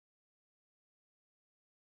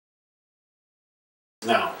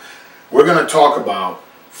Now, we're going to talk about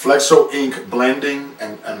Flexo ink blending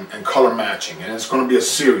and color matching, and it's going to be a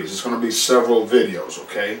series. It's going to be several videos,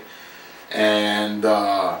 okay? And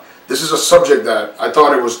this is a subject that I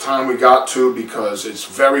thought it was time we got to, because it's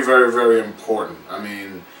very, very, very important. I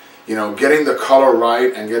mean, you know, getting the color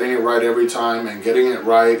right and getting it right every time and getting it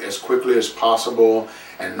right as quickly as possible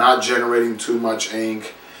and not generating too much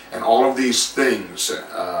ink and all of these things,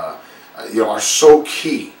 you know, are so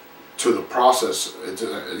key to the process,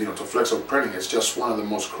 you know, to Flexo printing. It's just one of the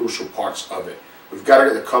most crucial parts of it. We've got to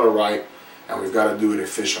get the color right, and we've got to do it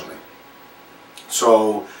efficiently.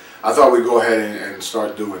 So I thought we'd go ahead and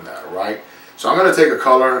start doing that, right? So I'm going to take a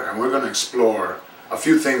color, and we're going to explore a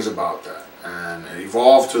few things about that and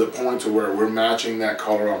evolve to the point to where we're matching that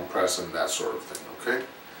color on press and that sort of thing, okay?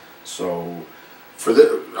 So for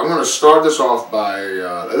this, I'm going to start this off by,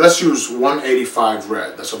 let's use 185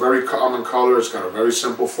 red. That's a very common color. It's got a very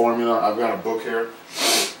simple formula. I've got a book here.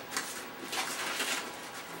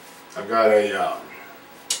 I've got a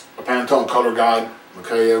Pantone color guide.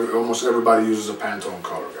 Okay, almost everybody uses a Pantone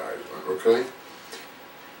color guide. Okay,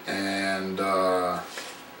 and all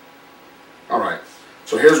right.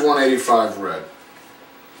 So here's 185 red.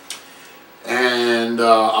 And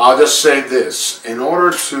I'll just say this: in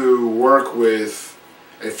order to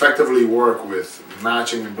effectively work with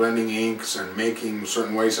matching and blending inks and making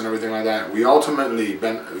certain weights and everything like that, we ultimately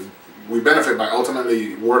benefit by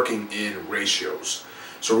ultimately working in ratios.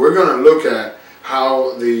 So we're going to look at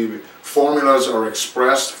how the formulas are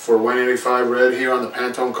expressed for 185 red here on the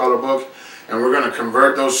Pantone color book, and we're going to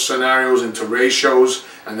convert those scenarios into ratios,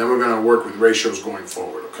 and then we're going to work with ratios going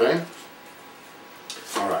forward, okay?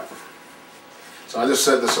 All right. So I just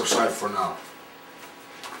set this aside for now.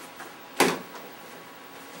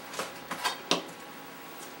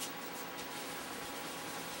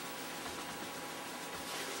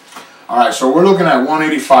 All right, so we're looking at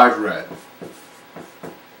 185 red.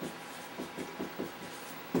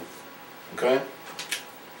 Okay?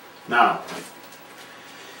 Now,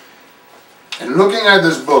 in looking at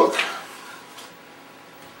this book,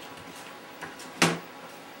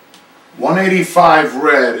 185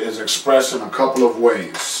 red is expressed in a couple of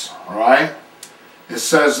ways, all right? It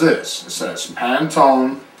says this. It says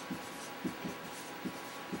Pantone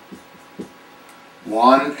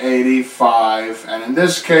 185, and in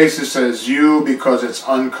this case it says U because it's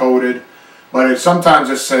uncoded, but sometimes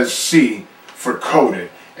it says C for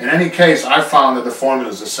coded. In any case, I found that the formula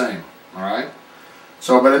is the same, all right?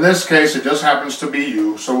 So, but in this case, it just happens to be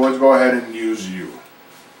U, so we'll go ahead and use U,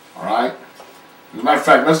 all right? As a matter of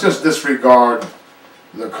fact, let's just disregard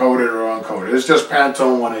the coded or uncoded. It's just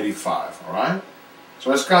Pantone 185, all right?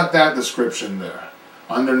 So it's got that description there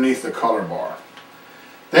underneath the color bar.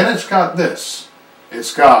 Then it's got this.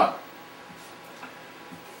 It's got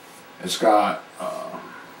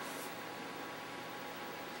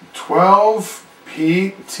 12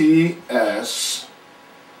 PTS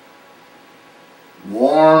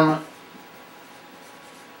warm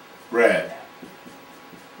red.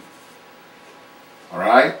 All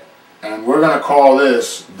right? And we're going to call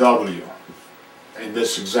this W in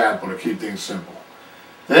this example to keep things simple.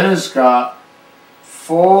 Then it's got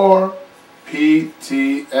 4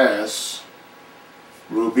 PTS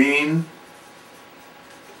Rubin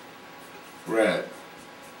red.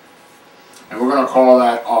 And we're going to call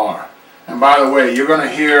that R. And by the way, you're going to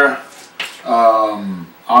hear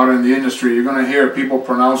out in the industry, you're going to hear people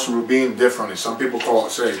pronounce Rubin differently. Some people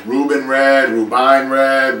say Rubin red, Rubine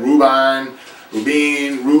red, Rubine,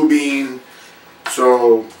 Rubin, Rubin.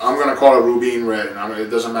 So I'm going to call it Rubin red, and it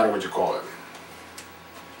doesn't matter what you call it.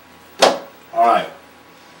 All right.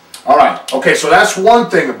 All right. Okay, so that's one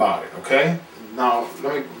thing about it, okay? Now,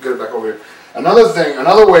 let me get it back over here. Another thing,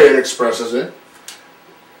 another way it expresses it,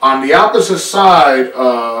 on the opposite side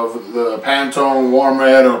of the Pantone warm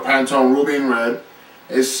red or Pantone Rubin red,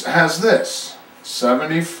 it has this,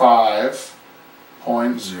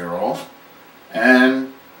 75.0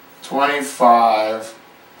 and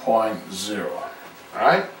 25.0.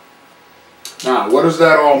 Alright? Now, what does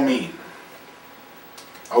that all mean?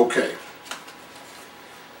 Okay.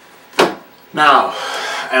 Now,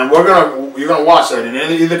 and you're gonna watch that. In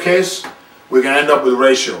either case, we can end up with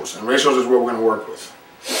ratios, and ratios is what we're gonna work with.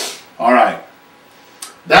 All right.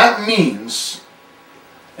 That means,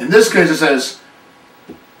 in this case, it says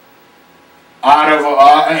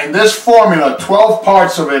in this formula, 12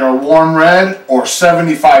 parts of it are warm red, or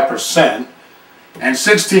 75%, and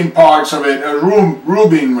 16 parts of it are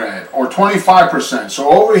Rubin red, or 25%. So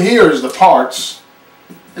over here is the parts.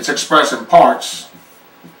 It's expressed in parts,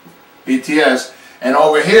 BTS, and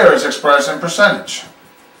over here is expressed in percentage.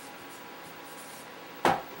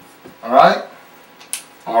 All right?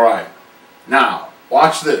 All right. Now,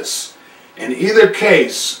 watch this. In either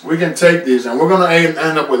case, we can take these and we're going to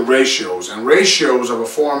end up with ratios. And ratios of a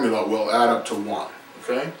formula will add up to 1.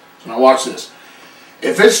 Okay? So now watch this.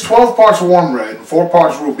 If it's 12 parts warm red and 4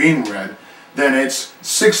 parts rubin red, then it's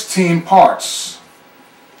 16 parts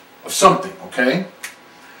of something. Okay?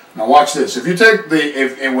 Now watch this. If you take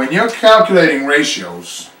the, when you're calculating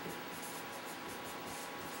ratios,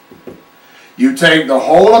 you take the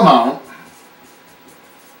whole amount,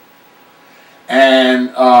 and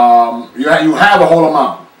you have a whole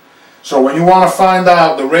amount. So when you want to find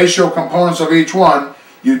out the ratio components of each one,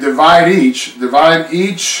 you divide each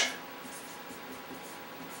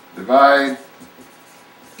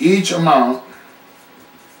amount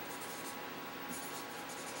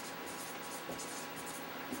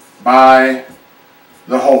by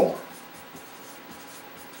the whole.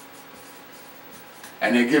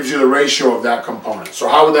 And it gives you the ratio of that component. So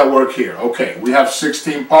how would that work here? Okay, we have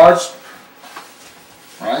 16 parts,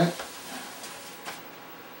 right?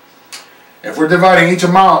 If we're dividing each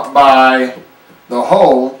amount by the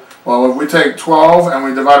whole, well, if we take 12 and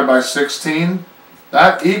we divide it by 16,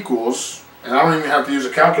 that equals, and I don't even have to use a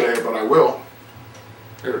calculator, but I will.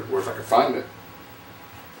 Here, if I can find it.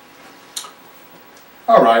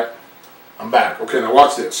 All right, I'm back. Okay, now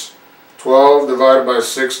watch this. 12 divided by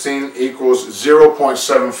 16 equals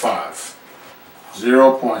 0.75.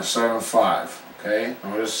 0.75. Okay, now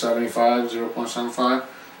what is 75? 0.75.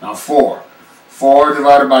 Now 4. 4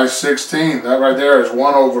 divided by 16, that right there is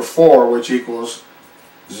 1 over 4, which equals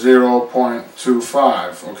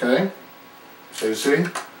 0.25. Okay? So you see?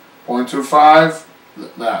 0.25,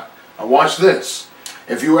 that. Now watch this.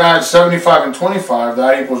 If you add 75 and 25,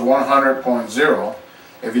 that equals 100.0.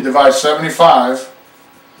 If you divide 75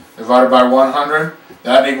 divided by 100,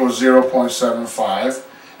 that equals 0.75.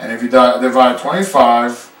 And if you divide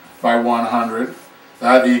 25 by 100,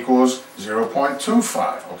 that equals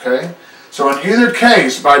 0.25. Okay? So in either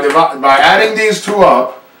case, by adding these two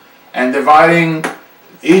up and dividing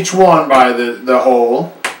each one by the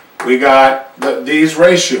whole, we got these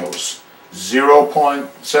ratios,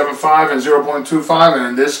 0.75 and 0.25, and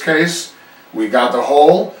in this case, we got the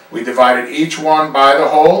whole, we divided each one by the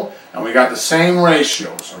whole, and we got the same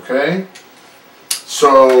ratios, okay?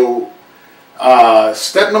 So,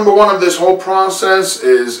 step number 1 of this whole process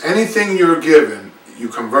is anything you're given, you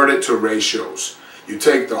convert it to ratios. You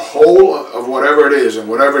take the whole of whatever it is and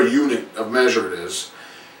whatever unit of measure it is,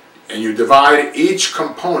 and you divide each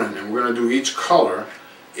component, and we're going to do each color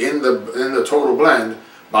in the total blend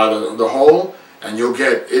by the whole, and you'll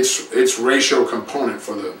get its ratio component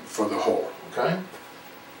for the whole. Okay?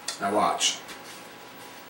 Now watch.